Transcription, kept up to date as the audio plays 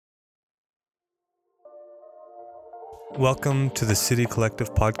Welcome to the City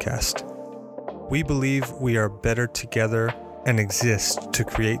Collective podcast. We believe we are better together and exist to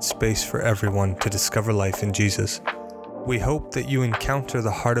create space for everyone to discover life in Jesus. We hope that you encounter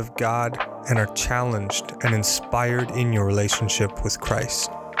the heart of God and are challenged and inspired in your relationship with Christ.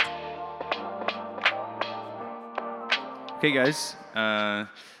 Okay, guys,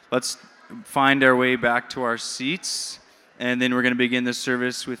 let's find our way back to our seats, and then we're going to begin the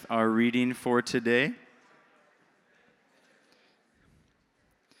service with our reading for today.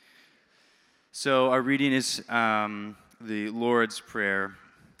 So our reading is the Lord's Prayer.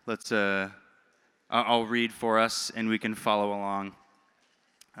 I'll read for us, and we can follow along.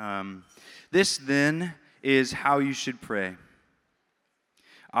 This then is how you should pray.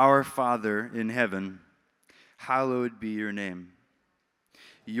 Our Father in heaven, hallowed be your name.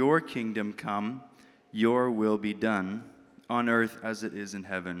 Your kingdom come, your will be done, on earth as it is in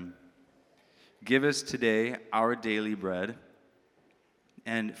heaven. Give us today our daily bread,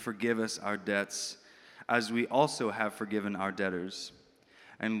 and forgive us our debts, as we also have forgiven our debtors.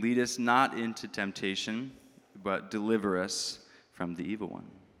 And lead us not into temptation, but deliver us from the evil one.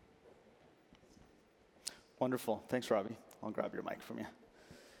 Wonderful. Thanks, Robbie. I'll grab your mic from you.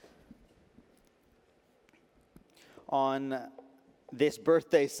 On this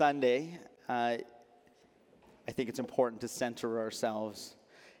birthday Sunday, I think it's important to center ourselves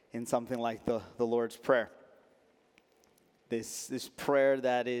in something like the Lord's Prayer. This prayer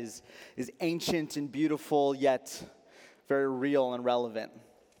that is ancient and beautiful, yet very real and relevant.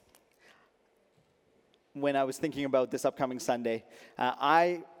 When I was thinking about this upcoming Sunday,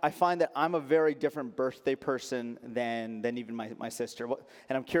 I find that I'm a very different birthday person than even my sister.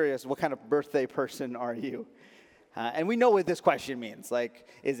 And I'm curious, what kind of birthday person are you? And we know what this question means. Like,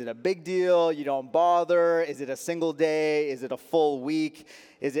 is it a big deal? You don't bother? Is it a single day? Is it a full week?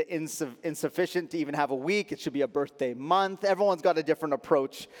 Is it insufficient to even have a week? It should be a birthday month. Everyone's got a different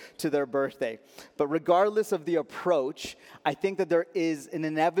approach to their birthday. But regardless of the approach, I think that there is an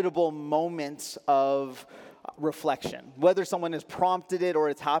inevitable moment of reflection, whether someone has prompted it or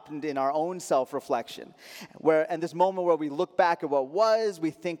it's happened in our own self-reflection, and this moment where we look back at what was,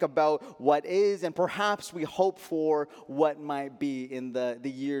 we think about what is, and perhaps we hope for what might be in the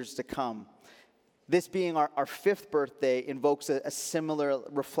years to come. This being our fifth birthday invokes a similar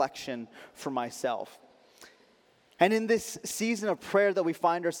reflection for myself. And in this season of prayer that we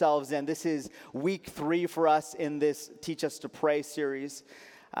find ourselves in, this is week 3 for us in this Teach Us to Pray series.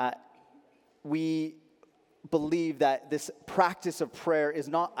 We believe that this practice of prayer is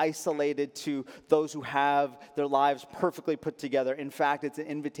not isolated to those who have their lives perfectly put together. In fact, it's an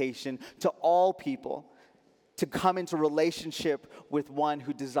invitation to all people to come into relationship with one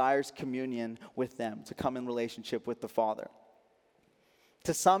who desires communion with them, to come in relationship with the Father.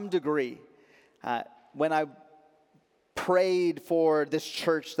 To some degree, when I prayed for this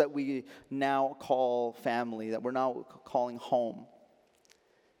church that we now call family, that we're now calling home,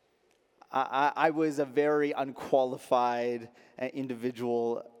 I was a very unqualified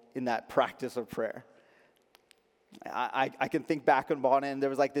individual in that practice of prayer. I can think back on it, and there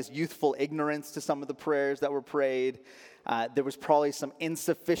was like this youthful ignorance to some of the prayers that were prayed. There was probably some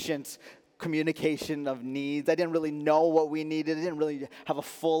insufficient communication of needs. I didn't really know what we needed. I didn't really have a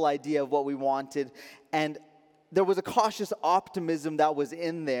full idea of what we wanted. And there was a cautious optimism that was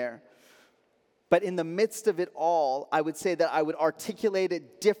in there. But in the midst of it all, I would say that I would articulate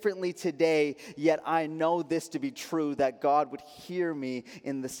it differently today, yet I know this to be true, that God would hear me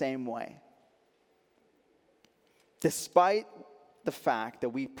in the same way. Despite the fact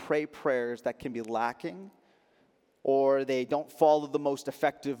that we pray prayers that can be lacking, or they don't follow the most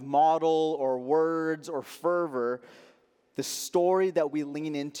effective model or words or fervor, the story that we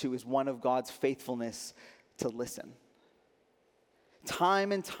lean into is one of God's faithfulness to listen.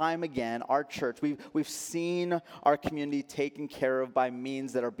 Time and time again, our church, we've seen our community taken care of by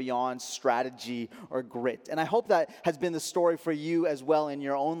means that are beyond strategy or grit. And I hope that has been the story for you as well in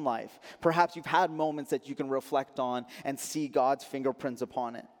your own life. Perhaps you've had moments that you can reflect on and see God's fingerprints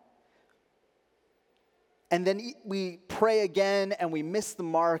upon it. And then we pray again and we miss the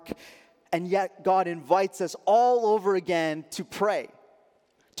mark, and yet God invites us all over again to pray.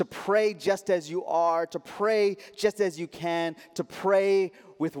 To pray just as you are, to pray just as you can, to pray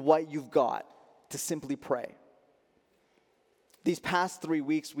with what you've got, to simply pray. These past 2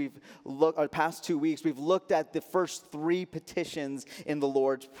 weeks, we've looked at the first 3 petitions in the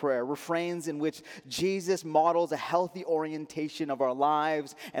Lord's Prayer, refrains in which Jesus models a healthy orientation of our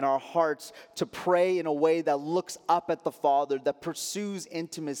lives and our hearts to pray in a way that looks up at the Father, that pursues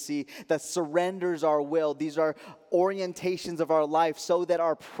intimacy, that surrenders our will. These are orientations of our life so that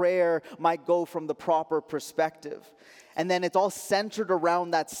our prayer might go from the proper perspective. And then it's all centered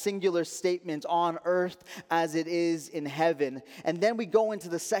around that singular statement, on earth as it is in heaven. And then we go into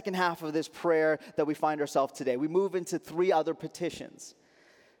the second half of this prayer that we find ourselves today. We move into 3 other petitions.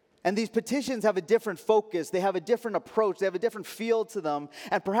 And these petitions have a different focus. They have a different approach. They have a different feel to them.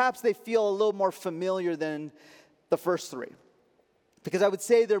 And perhaps they feel a little more familiar than the first 3. Because I would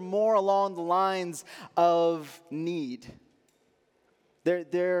say they're more along the lines of need.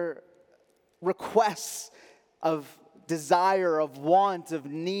 They're requests of desire, of want, of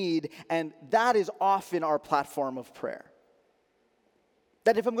need, and that is often our platform of prayer.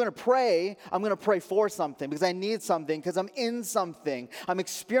 That if I'm going to pray for something because I need something, because I'm in something, I'm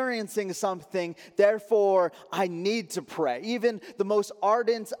experiencing something, therefore I need to pray. Even the most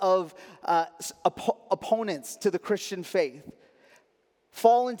ardent of opponents to the Christian faith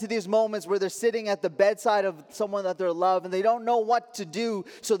fall into these moments where they're sitting at the bedside of someone that they love and they don't know what to do,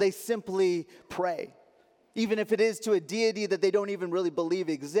 so they simply pray. Even if it is to a deity that they don't even really believe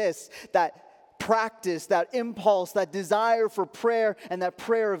exists, that practice, that impulse, that desire for prayer and that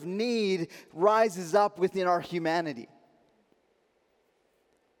prayer of need rises up within our humanity.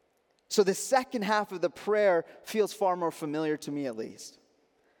 So the second half of the prayer feels far more familiar to me, at least.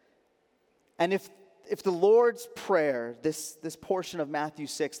 And if the Lord's Prayer, this portion of Matthew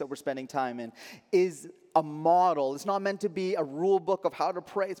 6 that we're spending time in, is a model, it's not meant to be a rule book of how to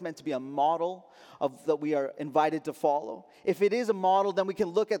pray, it's meant to be a model that we are invited to follow. If it is a model, then we can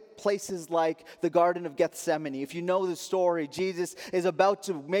look at places like the Garden of Gethsemane. If you know the story, Jesus is about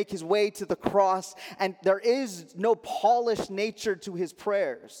to make his way to the cross, and there is no polished nature to his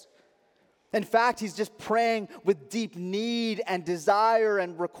prayers. In fact, he's just praying with deep need and desire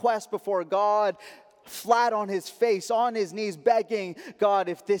and request before God, flat on his face, on his knees, begging, God,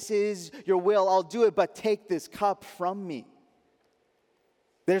 if this is your will, I'll do it, but take this cup from me.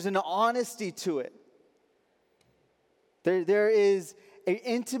 There's an honesty to it. There is an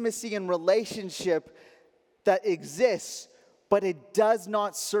intimacy and relationship that exists, but it does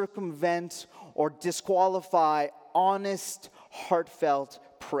not circumvent or disqualify honest, heartfelt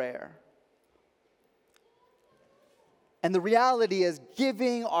prayer. And the reality is,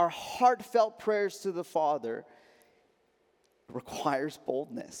 giving our heartfelt prayers to the Father requires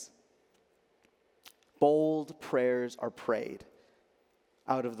boldness. Bold prayers are prayed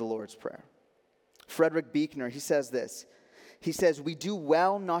out of the Lord's Prayer. Frederick Buechner, he says this. He says, we do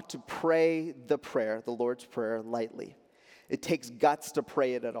well not to pray the prayer, the Lord's Prayer, lightly. It takes guts to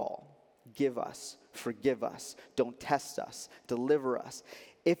pray it at all. Give us, forgive us, don't test us, deliver us.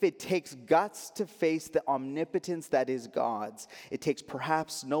 If it takes guts to face the omnipotence that is God's, it takes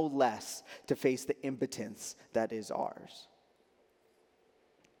perhaps no less to face the impotence that is ours.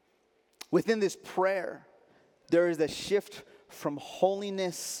 Within this prayer, there is a shift from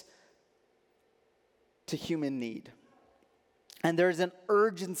holiness to human need. And there's an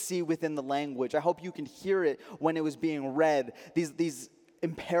urgency within the language. I hope you can hear it when it was being read. These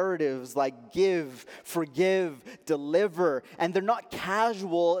imperatives like give, forgive, deliver, and they're not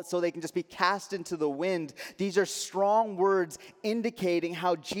casual so they can just be cast into the wind. These are strong words indicating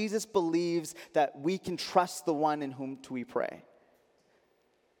how Jesus believes that we can trust the one in whom we pray.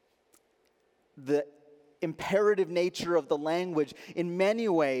 The imperative nature of the language in many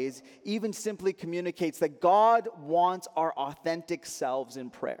ways even simply communicates that God wants our authentic selves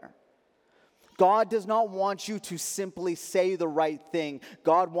in prayer. God does not want you to simply say the right thing.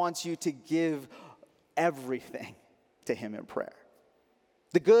 God wants you to give everything to him in prayer.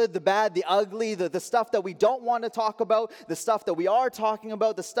 The good, the bad, the ugly, the stuff that we don't want to talk about, the stuff that we are talking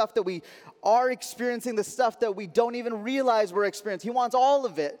about, the stuff that we are experiencing, the stuff that we don't even realize we're experiencing. He wants all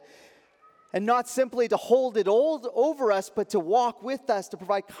of it. And not simply to hold it over us, but to walk with us, to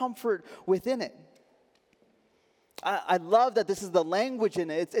provide comfort within it. I love that this is the language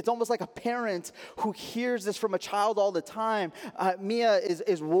in it. It's almost like a parent who hears this from a child all the time. Mia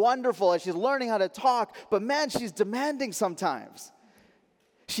is wonderful as she's learning how to talk, but man, she's demanding sometimes.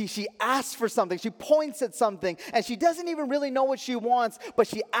 She asks for something, she points at something, and she doesn't even really know what she wants, but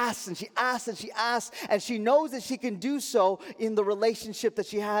she asks and she asks and she asks, and she knows that she can do so in the relationship that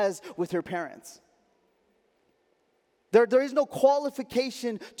she has with her parents. There is no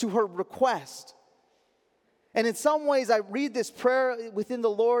qualification to her request. And in some ways, I read this prayer within the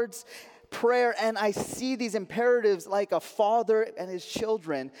Lord's Prayer, and I see these imperatives like a father and his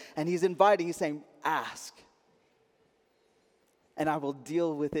children, and he's saying, ask. And I will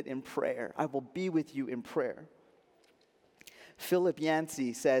deal with it in prayer. I will be with you in prayer. Philip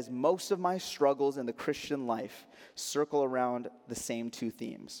Yancey says, most of my struggles in the Christian life circle around the same 2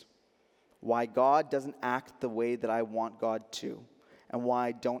 themes. why God doesn't act the way that I want God to, and why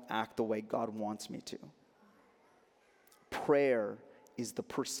I don't act the way God wants me to. Prayer is the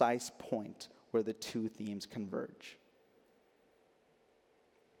precise point where the two themes converge.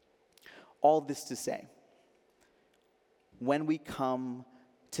 All this to say, when we come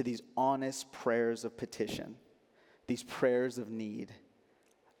to these honest prayers of petition, these prayers of need,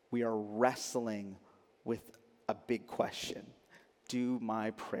 we are wrestling with a big question. Do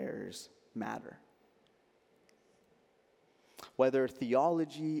my prayers matter? Whether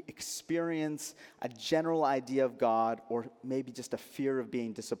theology, experience, a general idea of God, or maybe just a fear of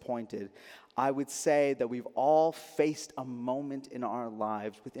being disappointed, I would say that we've all faced a moment in our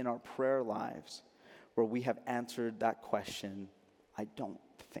lives, within our prayer lives, where we have answered that question, I don't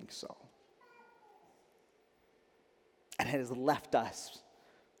think so. And it has left us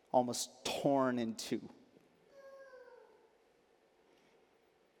almost torn in two.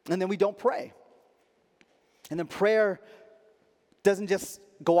 And then we don't pray. And then prayer doesn't just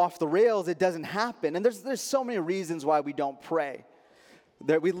go off the rails, it doesn't happen. And there's so many reasons why we don't pray.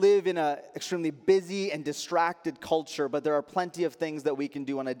 We live in an extremely busy and distracted culture, but there are plenty of things that we can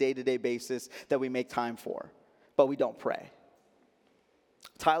do on a day-to-day basis that we make time for, but we don't pray.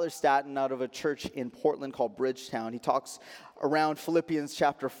 Tyler Staton, out of a church in Portland called Bridgetown, he talks around Philippians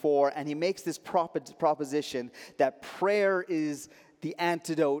chapter 4, and he makes this proposition that prayer is the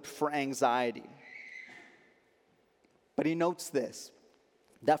antidote for anxiety. But he notes this,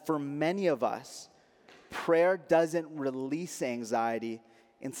 that for many of us, prayer doesn't release anxiety.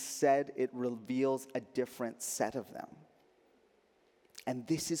 Instead, it reveals a different set of them. And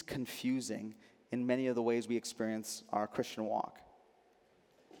this is confusing in many of the ways we experience our Christian walk.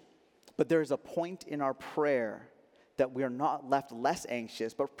 But there's a point in our prayer that we are not left less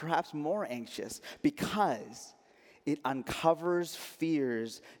anxious, but perhaps more anxious, because it uncovers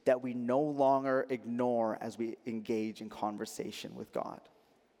fears that we no longer ignore as we engage in conversation with God.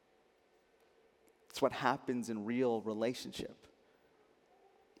 It's what happens in real relationship.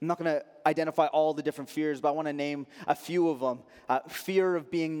 I'm not going to identify all the different fears, but I want to name a few of them. Fear of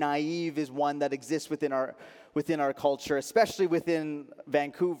being naive is one that exists within our culture, especially within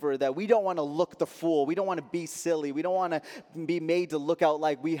Vancouver, that we don't want to look the fool. We don't want to be silly. We don't want to be made to look out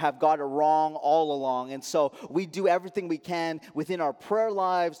like we have got it wrong all along. And so we do everything we can within our prayer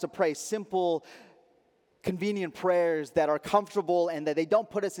lives to pray simple, convenient prayers that are comfortable and that they don't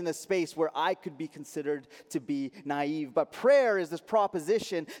put us in a space where I could be considered to be naive. But prayer is this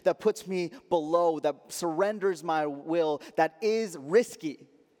proposition that puts me below, that surrenders my will, that is risky.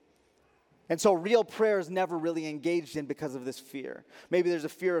 And so real prayer is never really engaged in because of this fear. Maybe there's a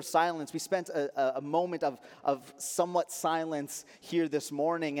fear of silence. We spent a moment of somewhat silence here this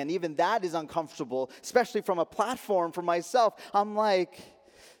morning, and even that is uncomfortable, especially from a platform for myself. I'm like,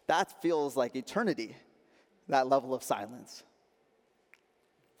 that feels like eternity, that level of silence.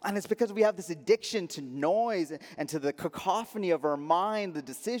 And it's because we have this addiction to noise and to the cacophony of our mind, the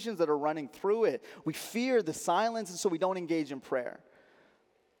decisions that are running through it. We fear the silence, and so we don't engage in prayer.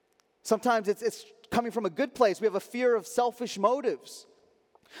 Sometimes it's coming from a good place. We have a fear of selfish motives.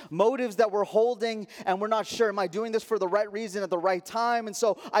 Motives that we're holding and we're not sure, am I doing this for the right reason at the right time? And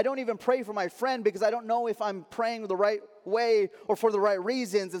so I don't even pray for my friend because I don't know if I'm praying the right way or for the right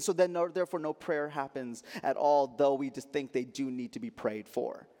reasons. And so then therefore no prayer happens at all, though we just think they do need to be prayed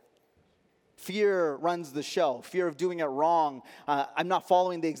for. Fear runs the show. Fear of doing it wrong. I'm not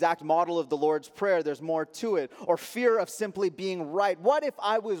following the exact model of the Lord's Prayer. There's more to it. Or fear of simply being right. What if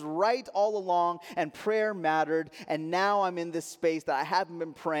I was right all along and prayer mattered, and now I'm in this space that I haven't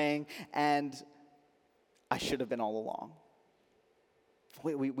been praying and I should have been all along?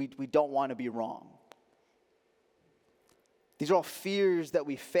 We don't want to be wrong. These are all fears that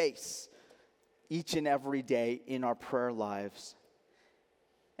we face each and every day in our prayer lives.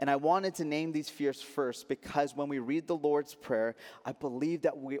 And I wanted to name these fears first because when we read the Lord's Prayer, I believe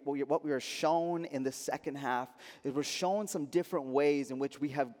that what we are shown in the second half is we're shown some different ways in which we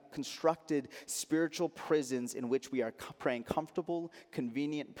have constructed spiritual prisons in which we are praying comfortable,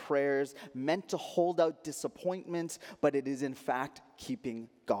 convenient prayers meant to hold out disappointment, but it is in fact keeping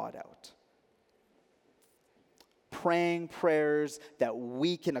God out. Praying prayers that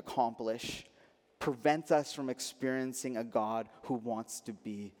we can accomplish prevents us from experiencing a God who wants to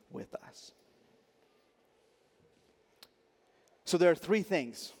be with us. So there are three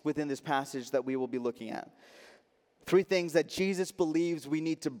things within this passage that we will be looking at. Three things that Jesus believes we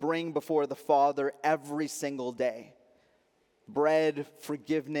need to bring before the Father every single day: bread,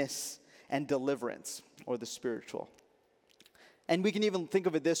 forgiveness, and deliverance, or the spiritual. And we can even think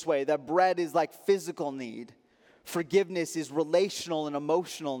of it this way, that bread is like physical need. Forgiveness is relational and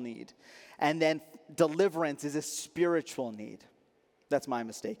emotional need. And then deliverance is a spiritual need. That's my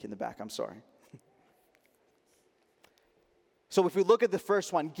mistake in the back. I'm sorry. So if we look at the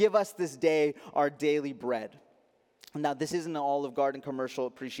first one, give us this day our daily bread. Now, this isn't an Olive Garden commercial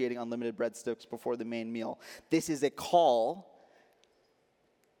appreciating unlimited breadsticks before the main meal. This is a call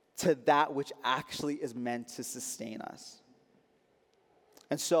to that which actually is meant to sustain us.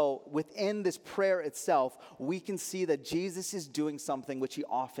 And so within this prayer itself, we can see that Jesus is doing something which he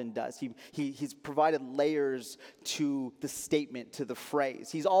often does. He's provided layers to the statement, to the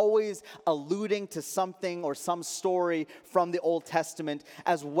phrase. He's always alluding to something or some story from the Old Testament,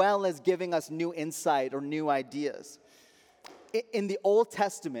 as well as giving us new insight or new ideas. In the Old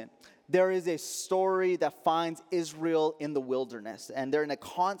Testament, there is a story that finds Israel in the wilderness, and they're in a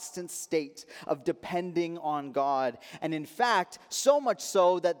constant state of depending on God. And in fact, so much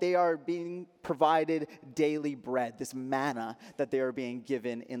so that they are being provided daily bread, this manna that they are being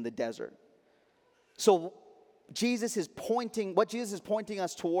given in the desert. So what Jesus is pointing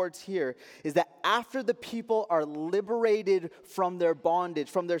us towards here is that after the people are liberated from their bondage,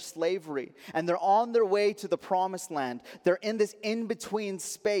 from their slavery, and they're on their way to the promised land, they're in this in-between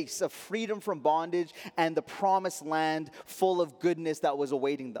space of freedom from bondage and the promised land full of goodness that was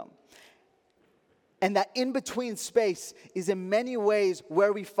awaiting them. And that in-between space is in many ways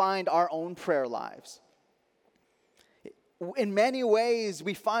where we find our own prayer lives. In many ways,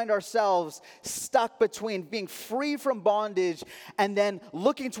 we find ourselves stuck between being free from bondage and then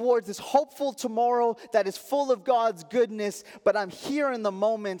looking towards this hopeful tomorrow that is full of God's goodness, but I'm here in the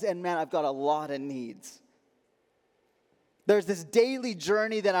moment and man, I've got a lot of needs. There's this daily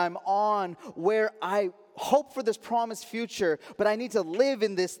journey that I'm on where I hope for this promised future, but I need to live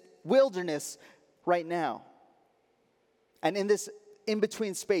in this wilderness right now. And in this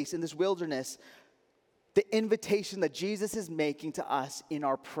in-between space, in this wilderness, the invitation that Jesus is making to us in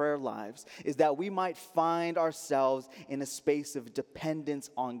our prayer lives is that we might find ourselves in a space of dependence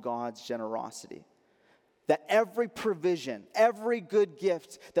on God's generosity. That every provision, every good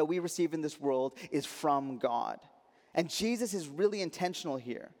gift that we receive in this world is from God. And Jesus is really intentional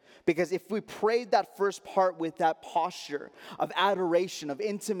here. Because if we prayed that first part with that posture of adoration, of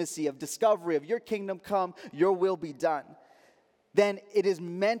intimacy, of discovery, of your kingdom come, your will be done, then it is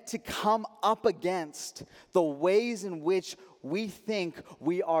meant to come up against the ways in which we think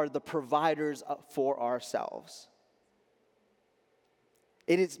we are the providers for ourselves.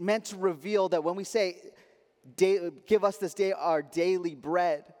 It is meant to reveal that when we say, give us this day our daily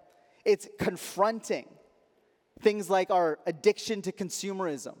bread, it's confronting things like our addiction to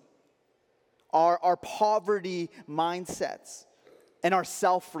consumerism, our poverty mindsets, and our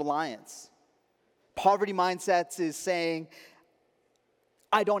self-reliance. Poverty mindsets is saying,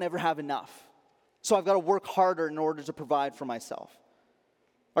 I don't ever have enough, so I've got to work harder in order to provide for myself.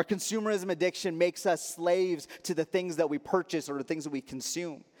 Our consumerism addiction makes us slaves to the things that we purchase or the things that we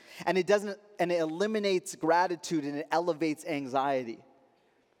consume. And it eliminates gratitude and it elevates anxiety.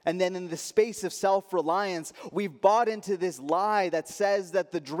 And then in the space of self-reliance, we've bought into this lie that says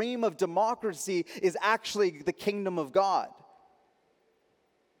that the dream of democracy is actually the kingdom of God.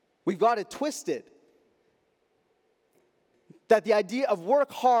 We've got it twisted. That the idea of work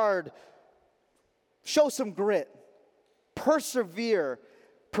hard, show some grit, persevere,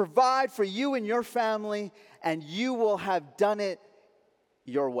 provide for you and your family, and you will have done it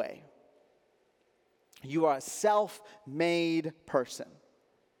your way. You are a self-made person.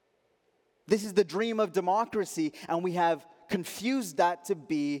 This is the dream of democracy, and we have confused that to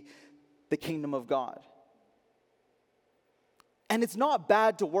be the kingdom of God. And it's not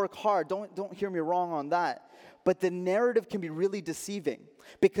bad to work hard. Don't hear me wrong on that. But the narrative can be really deceiving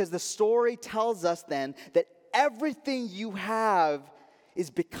because the story tells us then that everything you have is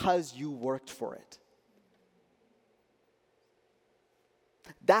because you worked for it.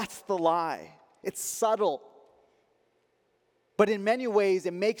 That's the lie. It's subtle. But in many ways,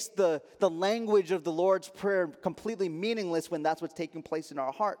 it makes the language of the Lord's Prayer completely meaningless when that's what's taking place in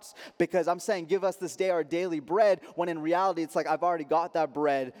our hearts. Because I'm saying, give us this day our daily bread, when in reality, it's like, I've already got that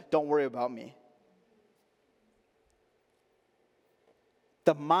bread. Don't worry about me.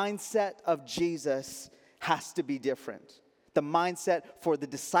 The mindset of Jesus has to be different. The mindset for the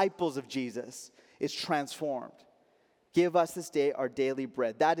disciples of Jesus is transformed. Give us this day our daily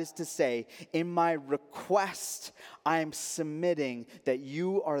bread. That is to say, in my request, I am submitting that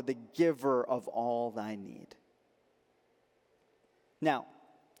you are the giver of all that I need. Now,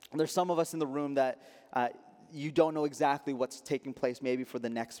 there's some of us in the room that you don't know exactly what's taking place maybe for the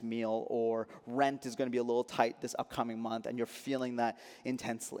next meal, or rent is going to be a little tight this upcoming month, and you're feeling that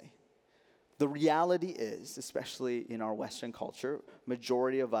intensely. The reality is, especially in our Western culture,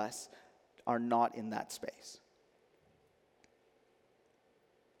 majority of us are not in that space.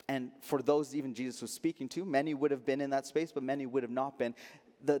 And for those even Jesus was speaking to, many would have been in that space, but many would have not been.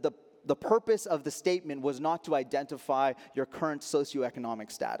 The purpose of the statement was not to identify your current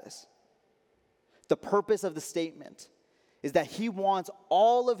socioeconomic status. The purpose of the statement is that he wants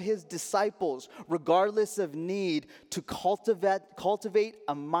all of his disciples, regardless of need, to cultivate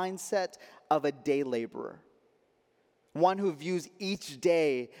a mindset of a day laborer. One who views each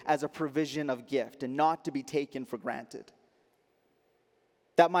day as a provision of gift and not to be taken for granted.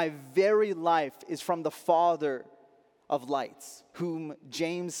 That my very life is from the Father of lights, whom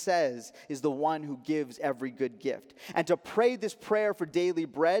James says is the one who gives every good gift. And to pray this prayer for daily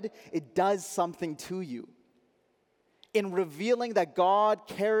bread, it does something to you. In revealing that God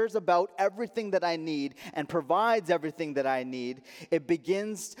cares about everything that I need and provides everything that I need, it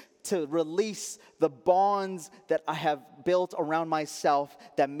begins to release the bonds that I have built around myself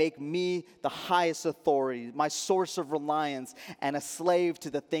that make me the highest authority, my source of reliance, and a slave to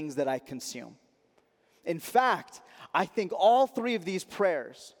the things that I consume. In fact, I think all three of these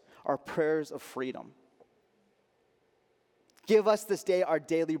prayers are prayers of freedom. Give us this day our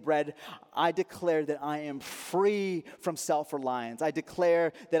daily bread. I declare that I am free from self-reliance. I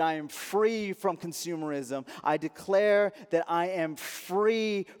declare that I am free from consumerism. I declare that I am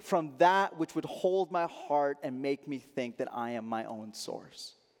free from that which would hold my heart and make me think that I am my own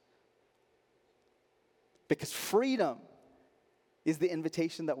source. Because freedom is the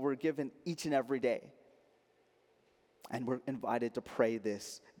invitation that we're given each and every day. And we're invited to pray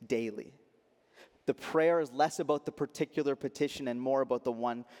this daily. The prayer is less about the particular petition and more about the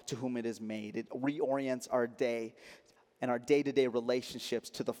one to whom it is made. It reorients our day and our day-to-day relationships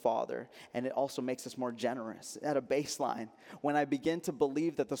to the Father. And it also makes us more generous. At a baseline, when I begin to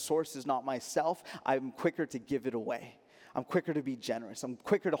believe that the source is not myself, I'm quicker to give it away. I'm quicker to be generous. I'm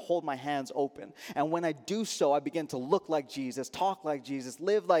quicker to hold my hands open. And when I do so, I begin to look like Jesus, talk like Jesus,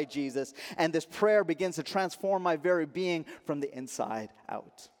 live like Jesus. And this prayer begins to transform my very being from the inside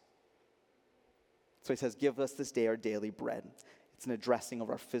out. So he says, give us this day our daily bread. It's an addressing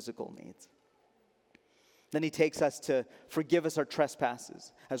of our physical needs. Then he takes us to forgive us our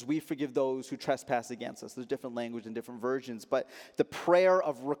trespasses as we forgive those who trespass against us. There's different language and different versions, but the prayer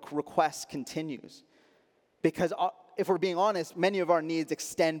of request continues. Because if we're being honest, many of our needs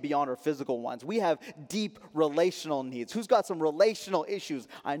extend beyond our physical ones. We have deep relational needs. Who's got some relational issues?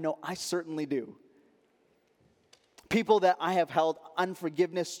 I know I certainly do. People that I have held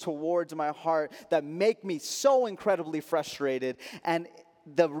unforgiveness towards in my heart that make me so incredibly frustrated. And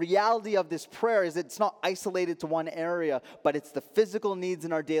the reality of this prayer is it's not isolated to one area, but it's the physical needs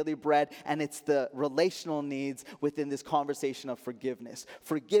in our daily bread, and it's the relational needs within this conversation of forgiveness.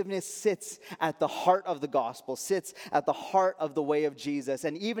 Forgiveness sits at the heart of the gospel, sits at the heart of the way of Jesus.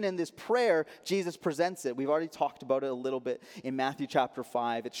 And even in this prayer, Jesus presents it. We've already talked about it a little bit in Matthew chapter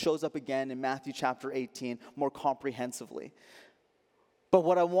 5. It shows up again in Matthew chapter 18 more comprehensively. But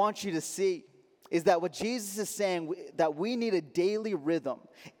what I want you to see is that what Jesus is saying, that we need a daily rhythm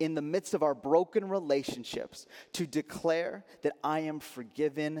in the midst of our broken relationships to declare that I am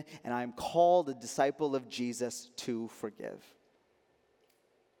forgiven and I am called a disciple of Jesus to forgive.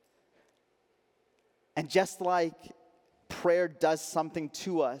 And just like prayer does something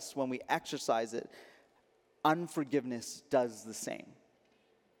to us when we exercise it, unforgiveness does the same.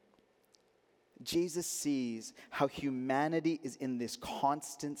 Jesus sees how humanity is in this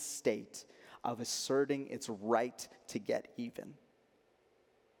constant state of asserting its right to get even.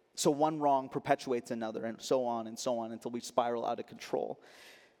 So one wrong perpetuates another, and so on until we spiral out of control.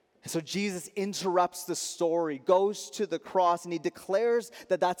 And so Jesus interrupts the story, goes to the cross, and he declares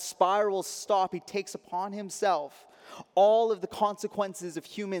that spiral will stop. He takes upon himself all of the consequences of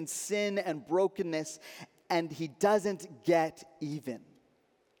human sin and brokenness, and he doesn't get even.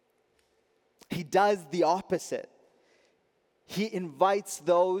 He does the opposite. He invites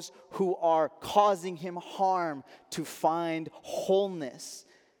those who are causing him harm to find wholeness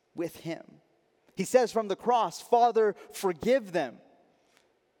with him. He says from the cross, Father, forgive them.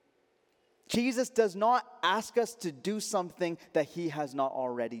 Jesus does not ask us to do something that he has not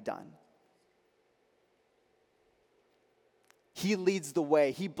already done. He leads the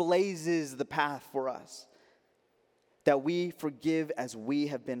way. He blazes the path for us, that we forgive as we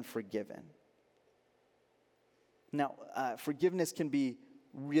have been forgiven. Now, forgiveness can be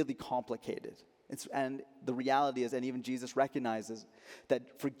really complicated. And the reality is, and even Jesus recognizes,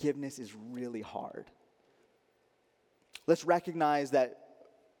 that forgiveness is really hard. Let's recognize that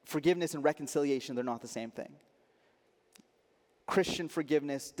forgiveness and reconciliation, they're not the same thing. Christian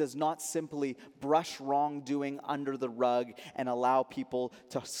forgiveness does not simply brush wrongdoing under the rug and allow people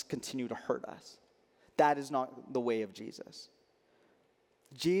to continue to hurt us. That is not the way of Jesus.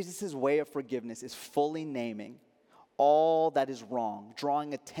 Jesus' way of forgiveness is fully naming all that is wrong,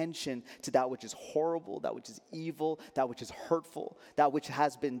 drawing attention to that which is horrible, that which is evil, that which is hurtful, that which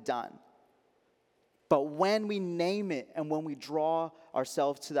has been done. But when we name it and when we draw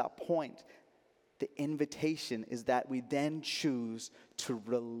ourselves to that point, the invitation is that we then choose to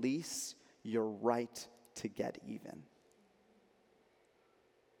release your right to get even.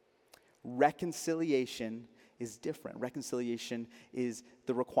 Reconciliation is different. Reconciliation is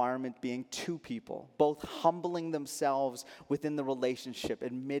the requirement being two people, both humbling themselves within the relationship,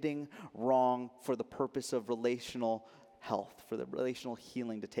 admitting wrong for the purpose of relational health, for the relational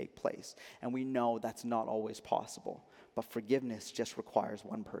healing to take place. And we know that's not always possible. But forgiveness just requires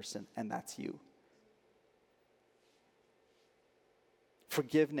one person, and that's you.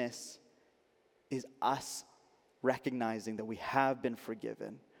 Forgiveness is us recognizing that we have been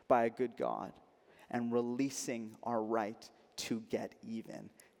forgiven by a good God and releasing our right to get even.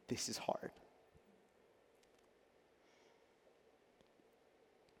 This is hard.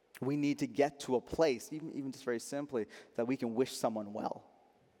 We need to get to a place, even just very simply, that we can wish someone well.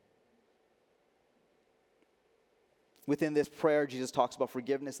 Within this prayer, Jesus talks about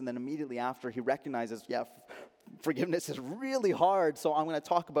forgiveness, and then immediately after, he recognizes, forgiveness is really hard, so I'm going to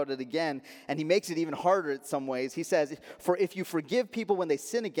talk about it again. And he makes it even harder in some ways. He says, for if you forgive people when they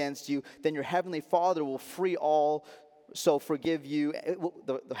sin against you, then your heavenly Father will forgive you.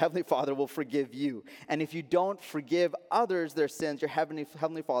 The Heavenly Father will forgive you. And if you don't forgive others their sins, your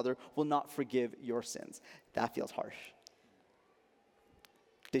Heavenly Father will not forgive your sins. That feels harsh.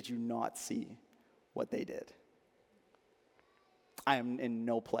 Did you not see what they did? I am in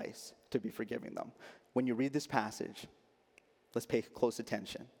no place to be forgiving them. When you read this passage, let's pay close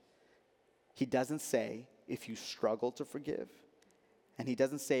attention. He doesn't say if you struggle to forgive, and he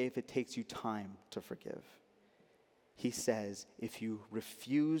doesn't say if it takes you time to forgive. He says if you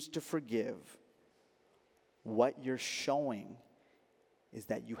refuse to forgive, what you're showing is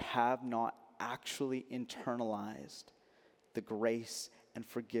that you have not actually internalized the grace and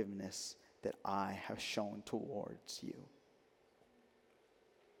forgiveness that I have shown towards you.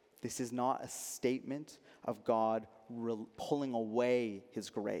 This is not a statement of God pulling away his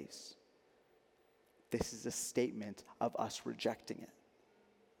grace. This is a statement of us rejecting it.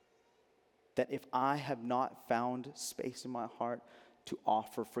 That if I have not found space in my heart to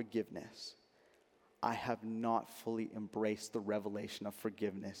offer forgiveness, I have not fully embraced the revelation of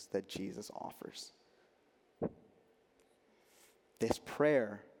forgiveness that Jesus offers. This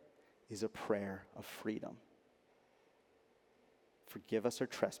prayer is a prayer of freedom. Forgive us our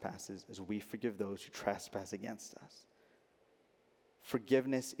trespasses as we forgive those who trespass against us.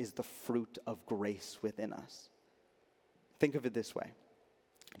 Forgiveness is the fruit of grace within us. Think of it this way.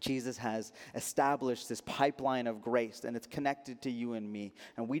 Jesus has established this pipeline of grace, and it's connected to you and me.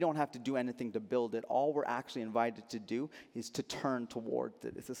 And we don't have to do anything to build it. All we're actually invited to do is to turn towards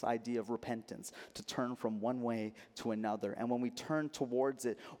it. It's this idea of repentance, to turn from one way to another. And when we turn towards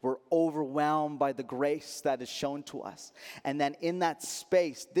it, we're overwhelmed by the grace that is shown to us. And then in that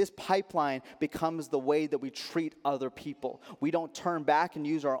space, this pipeline becomes the way that we treat other people. We don't turn back and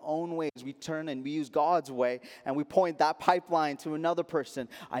use our own ways. We turn and we use God's way, and we point that pipeline to another person.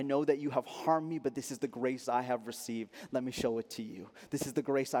 I know that you have harmed me, but this is the grace I have received. Let me show it to you. This is the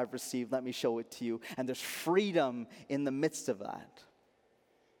grace I've received. Let me show it to you. And there's freedom in the midst of that.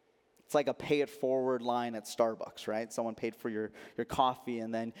 It's like a pay it forward line at Starbucks, right? Someone paid for your coffee,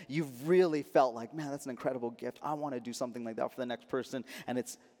 and then you've really felt like, man, that's an incredible gift. I want to do something like that for the next person. And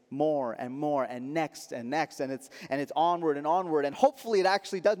it's more and more and next and next, and it's onward and onward, and hopefully it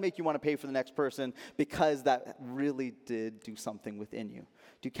actually does make you want to pay for the next person because that really did do something within you.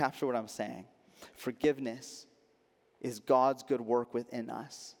 Do you capture what I'm saying? Forgiveness is God's good work within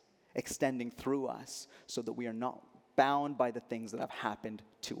us, extending through us so that we are not bound by the things that have happened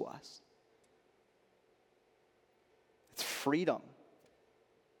to us. It's freedom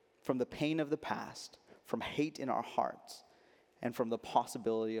from the pain of the past, from hate in our hearts, and from the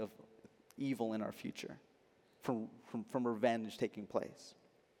possibility of evil in our future, from revenge taking place.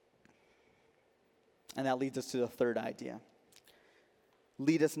 And that leads us to the third idea.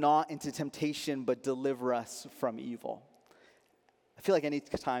 Lead us not into temptation, but deliver us from evil. I feel like any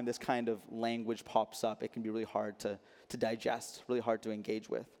time this kind of language pops up, it can be really hard to digest, really hard to engage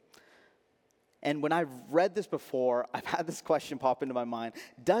with. And when I've read this before, I've had this question pop into my mind.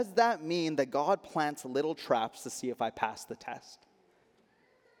 Does that mean that God plants little traps to see if I pass the test?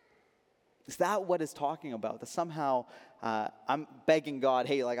 Is that what it's talking about? That somehow I'm begging God,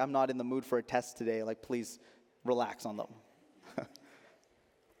 hey, like I'm not in the mood for a test today. Like, please relax on them.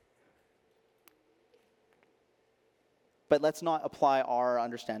 But let's not apply our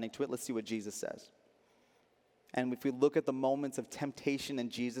understanding to it. Let's see what Jesus says. And if we look at the moments of temptation in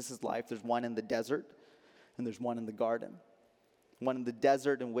Jesus' life, there's one in the desert and there's one in the garden. One in the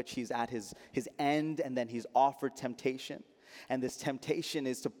desert in which he's at his end, and then he's offered temptation. And this temptation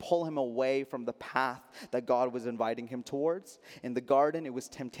is to pull him away from the path that God was inviting him towards. In the garden, it was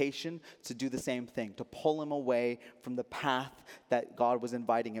temptation to do the same thing, to pull him away from the path that God was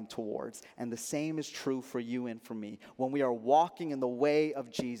inviting him towards. And the same is true for you and for me. When we are walking in the way of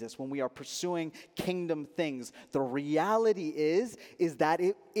Jesus, when we are pursuing kingdom things, the reality is that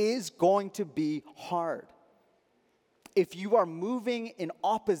it is going to be hard. If you are moving in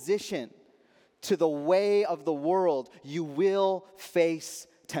opposition to the way of the world, you will face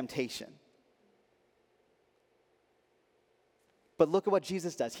temptation. But look at what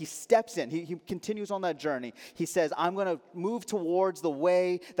Jesus does. He steps in. He continues on that journey. He says, I'm going to move towards the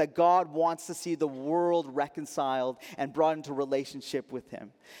way that God wants to see the world reconciled and brought into relationship with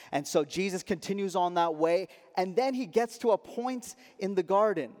him. And so Jesus continues on that way. And then he gets to a point in the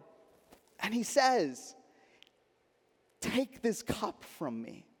garden. And he says, take this cup from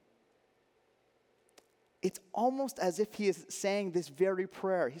me. It's almost as if he is saying this very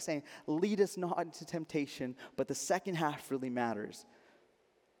prayer. He's saying, lead us not into temptation, but the second half really matters.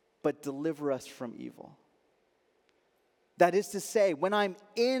 But deliver us from evil. That is to say, when I'm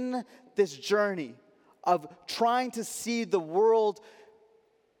in this journey of trying to see the world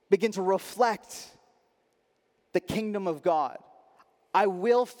begin to reflect the kingdom of God, I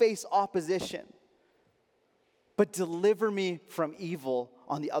will face opposition. But deliver me from evil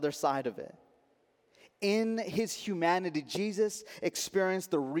on the other side of it. In his humanity, Jesus experienced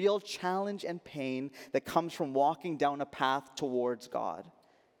the real challenge and pain that comes from walking down a path towards God.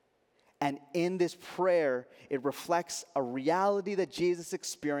 And in this prayer, it reflects a reality that Jesus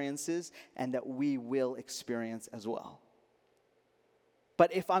experiences and that we will experience as well.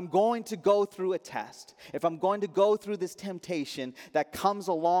 But if I'm going to go through a test, if I'm going to go through this temptation that comes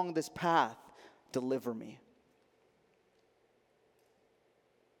along this path, deliver me.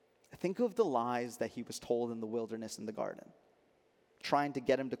 Think of the lies that he was told in the wilderness in the garden, trying to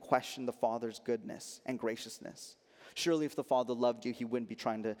get him to question the Father's goodness and graciousness. Surely if the Father loved you, he wouldn't be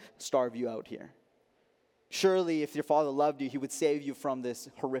trying to starve you out here. Surely if your Father loved you, he would save you from this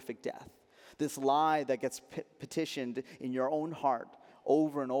horrific death. This lie that gets petitioned in your own heart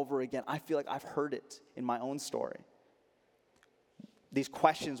over and over again. I feel like I've heard it in my own story. These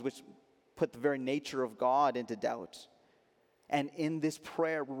questions which put the very nature of God into doubt. And in this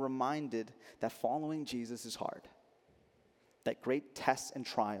prayer, we're reminded that following Jesus is hard. That great tests and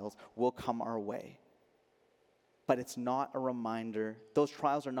trials will come our way. But it's not a reminder. Those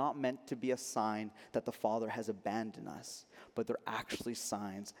trials are not meant to be a sign that the Father has abandoned us. But they're actually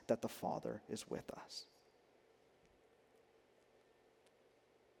signs that the Father is with us.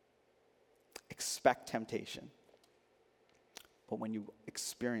 Expect temptation. But when you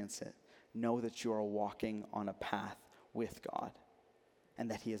experience it, know that you are walking on a path with God,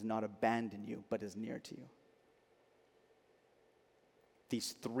 and that he has not abandoned you, but is near to you.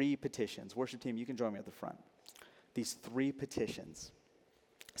 These three petitions, worship team, you can join me at the front. These three petitions,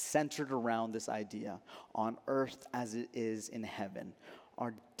 centered around this idea, on earth as it is in heaven,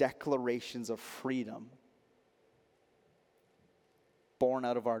 are declarations of freedom, born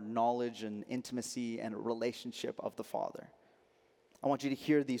out of our knowledge and intimacy and relationship of the Father. I want you to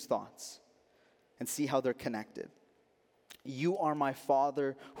hear these thoughts and see how they're connected. You are my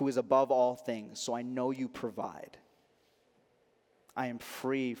Father who is above all things, so I know you provide. I am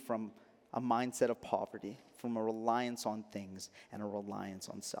free from a mindset of poverty, from a reliance on things and a reliance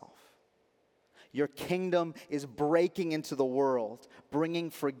on self. Your kingdom is breaking into the world,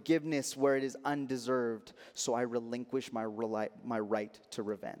 bringing forgiveness where it is undeserved, so I relinquish my right to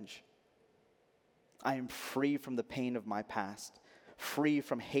revenge. I am free from the pain of my past, free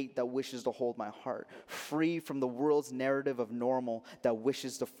from hate that wishes to hold my heart, free from the world's narrative of normal that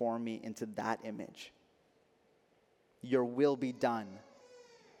wishes to form me into that image. Your will be done,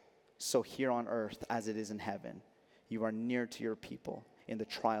 so here on earth as it is in heaven. You are near to your people in the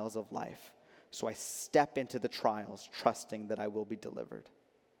trials of life, so I step into the trials trusting that I will be delivered.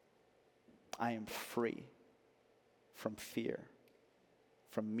 I am free from fear,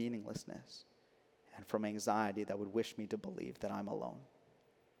 from meaninglessness, and from anxiety that would wish me to believe that I'm alone.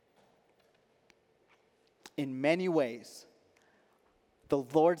 In many ways, the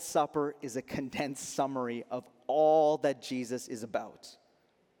Lord's Supper is a condensed summary of all that Jesus is about.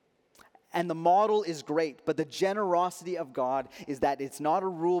 And the model is great, but the generosity of God is that it's not a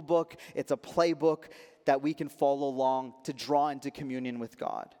rule book, it's a playbook that we can follow along to draw into communion with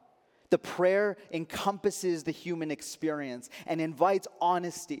God. The prayer encompasses the human experience and invites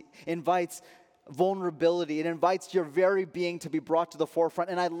honesty, invites vulnerability. It invites your very being to be brought to the forefront.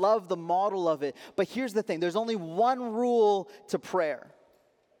 And I love the model of it. But here's the thing. There's only one rule to prayer.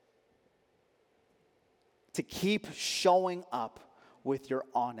 To keep showing up with your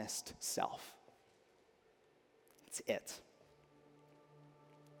honest self. It's it.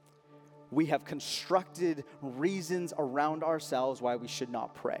 We have constructed reasons around ourselves why we should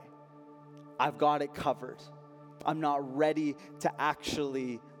not pray. I've got it covered. I'm not ready to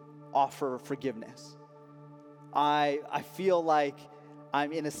actually offer forgiveness. I feel like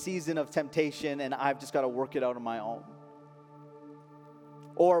I'm in a season of temptation and I've just got to work it out on my own.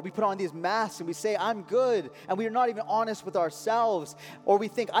 Or we put on these masks and we say, I'm good, and we are not even honest with ourselves. Or we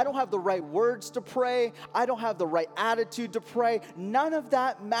think, I don't have the right words to pray. I don't have the right attitude to pray. None of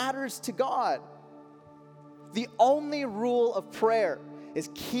that matters to God. The only rule of prayer is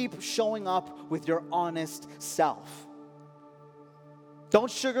keep showing up with your honest self.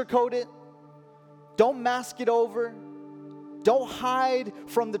 Don't sugarcoat it. Don't mask it over. Don't hide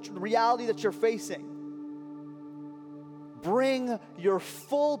from the reality that you're facing. Bring your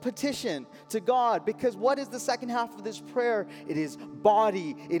full petition to God, because what is the second half of this prayer? It is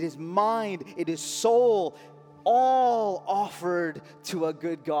body, it is mind, it is soul, all offered to a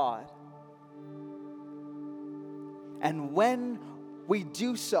good God. And when we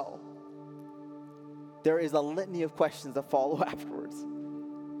do so, there is a litany of questions that follow afterwards.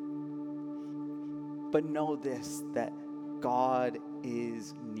 But know this, that God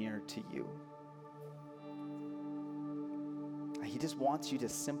is near to you. He just wants you to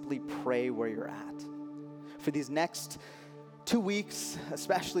simply pray where you're at. For these next 2 weeks,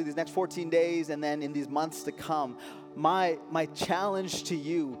 especially these next 14 days, and then in these months to come, my challenge to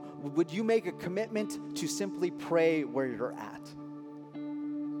you, would you make a commitment to simply pray where you're at?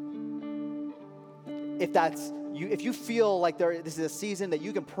 If you feel like this is a season that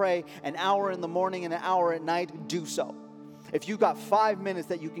you can pray an hour in the morning and an hour at night, do so. If you've got 5 minutes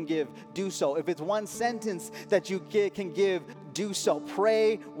that you can give, do so. If it's one sentence that you can give, do so.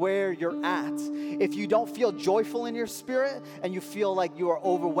 Pray where you're at. If you don't feel joyful in your spirit and you feel like you are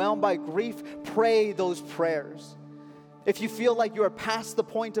overwhelmed by grief, pray those prayers. If you feel like you are past the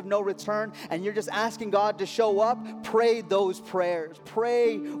point of no return and you're just asking God to show up, pray those prayers.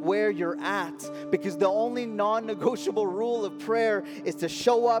 Pray where you're at, because the only non-negotiable rule of prayer is to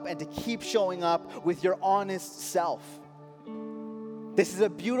show up and to keep showing up with your honest self. This is a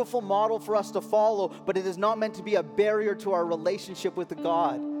beautiful model for us to follow, but it is not meant to be a barrier to our relationship with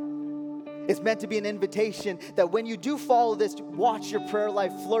God. It's meant to be an invitation that when you do follow this, watch your prayer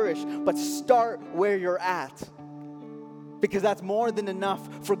life flourish, but start where you're at. Because that's more than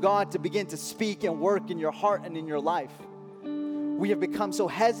enough for God to begin to speak and work in your heart and in your life. We have become so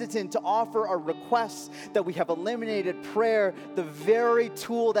hesitant to offer our requests that we have eliminated prayer, the very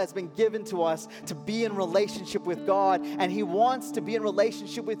tool that's been given to us to be in relationship with God. And He wants to be in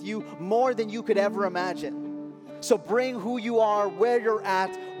relationship with you more than you could ever imagine. So bring who you are, where you're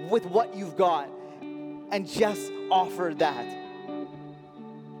at, with what you've got, and just offer that.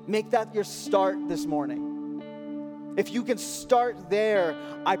 Make that your start this morning. If you can start there,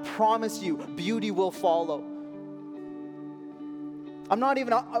 I promise you, beauty will follow. I'm not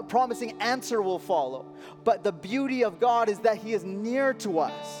even promising answer will follow. But the beauty of God is that He is near to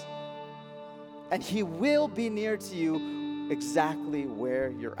us. And He will be near to you exactly where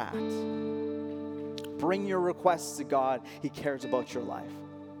you're at. Bring your requests to God. He cares about your life.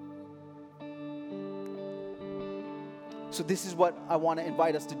 So this is what I want to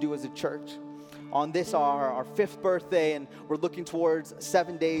invite us to do as a church. On this, our 5th birthday, and we're looking towards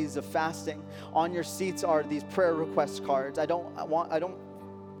 7 days of fasting. On your seats are these prayer request cards. I don't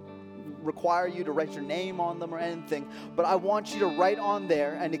require you to write your name on them or anything, but I want you to write on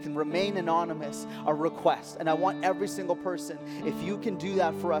there, and it can remain anonymous, a request. And I want every single person, if you can do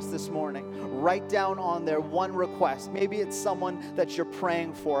that for us this morning, write down on there one request. Maybe it's someone that you're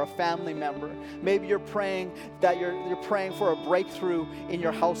praying for, a family member. Maybe you're praying that you're praying for a breakthrough in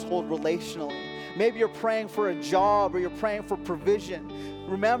your household relationally. Maybe you're praying for a job, or you're praying for provision.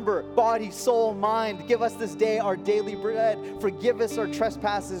 Remember, body, soul, mind, give us this day our daily bread. Forgive us our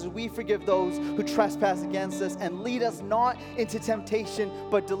trespasses. We forgive those who trespass against us. And lead us not into temptation,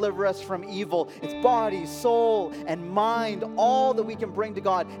 but deliver us from evil. It's body, soul, and mind, all that we can bring to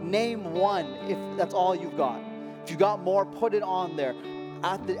God. Name one if that's all you've got. If you got more, put it on there.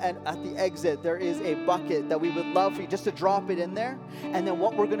 at the exit, there is a bucket that we would love for you just to drop it in there. And then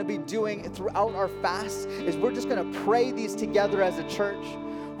what we're going to be doing throughout our fast is we're just going to pray these together as a church.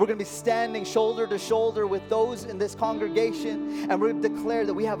 We're going to be standing shoulder to shoulder with those in this congregation, and we're going to declare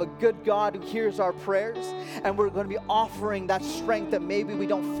that we have a good God who hears our prayers, and we're going to be offering that strength that maybe we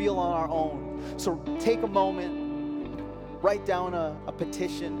don't feel on our own. So take a moment, write down a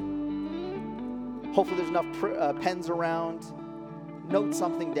petition. Hopefully there's enough pens around. Note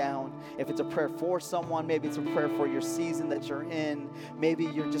something down. If it's a prayer for someone, maybe it's a prayer for your season that you're in. Maybe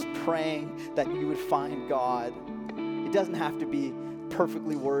you're just praying that you would find God. It doesn't have to be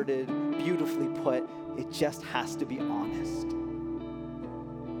perfectly worded, beautifully put. It just has to be honest.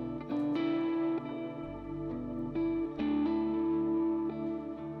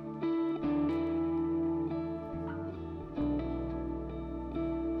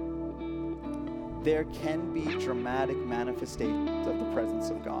 There can be dramatic manifestations of the presence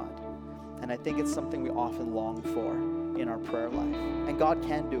of God. And I think it's something we often long for in our prayer life. And God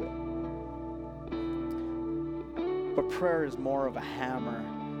can do it. But prayer is more of a hammer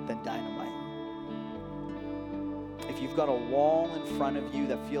than dynamite. If you've got a wall in front of you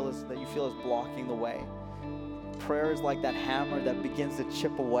that you feel is blocking the way, prayer is like that hammer that begins to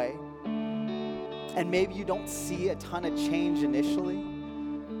chip away. And maybe you don't see a ton of change initially.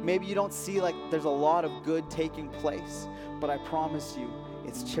 Maybe you don't see like there's a lot of good taking place. But I promise you,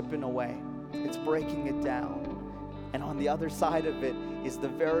 it's chipping away. It's breaking it down. And on the other side of it is the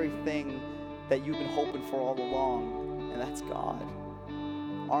very thing that you've been hoping for all along. And that's God.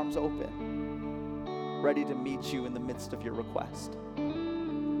 Arms open, ready to meet you in the midst of your request.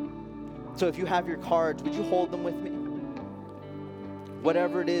 So if you have your cards, would you hold them with me?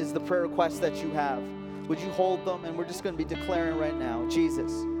 Whatever it is, the prayer request that you have, would you hold them? And we're just going to be declaring right now,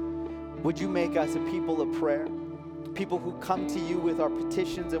 Jesus, would you make us a people of prayer? People who come to you with our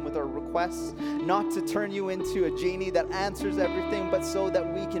petitions and with our requests, not to turn you into a genie that answers everything, but so that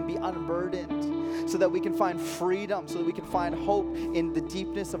we can be unburdened, so that we can find freedom, so that we can find hope in the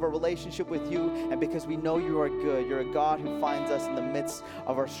deepness of our relationship with you. And because we know you are good, you're a God who finds us in the midst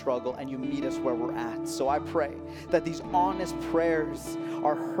of our struggle, and you meet us where we're at. So I pray that these honest prayers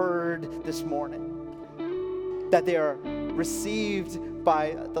are heard this morning, that they are received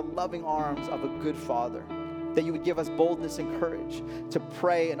by the loving arms of a good Father, that you would give us boldness and courage to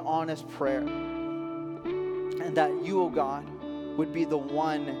pray an honest prayer, and that you, oh God, would be the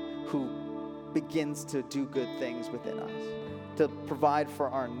one who begins to do good things within us, to provide for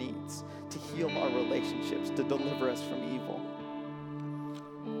our needs, to heal our relationships, to deliver us from evil.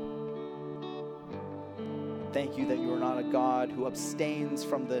 Thank you that you are not a God who abstains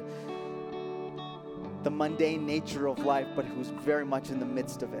from the mundane nature of life, but who's very much in the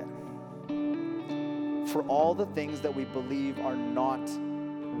midst of it. For all the things that we believe are not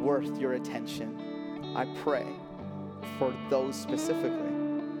worth your attention, I pray for those specifically.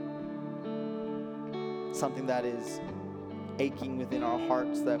 Something that is aching within our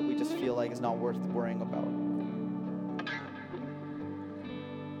hearts that we just feel like is not worth worrying about.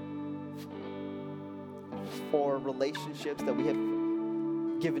 For relationships that we have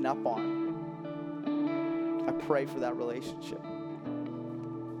given up on, I pray for that relationship.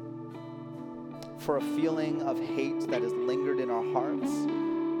 For a feeling of hate that has lingered in our hearts,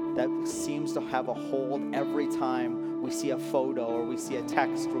 that seems to have a hold every time we see a photo or we see a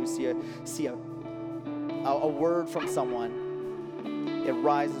text or we see a word from someone. It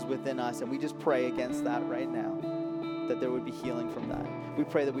rises within us, and we just pray against that right now, that there would be healing from that. We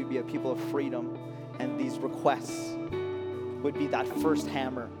pray that we'd be a people of freedom, and these requests would be that first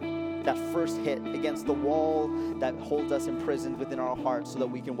hammer, that first hit against the wall that holds us imprisoned within our hearts so that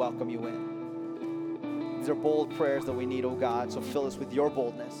we can welcome you in. These are bold prayers that we need, oh God, so fill us with your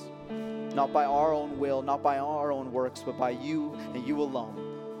boldness, not by our own will, not by our own works, but by you and you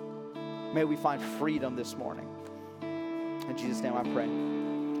alone. May we find freedom this morning. In Jesus' name I pray.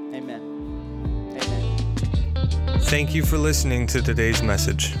 Amen. Amen. Thank you for listening to today's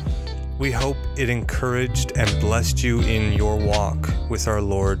message. We hope it encouraged and blessed you in your walk with our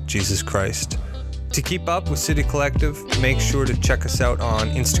Lord Jesus Christ. To keep up with City Collective, make sure to check us out on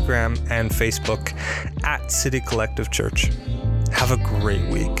Instagram and Facebook at City Collective Church. Have a great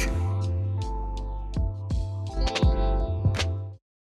week.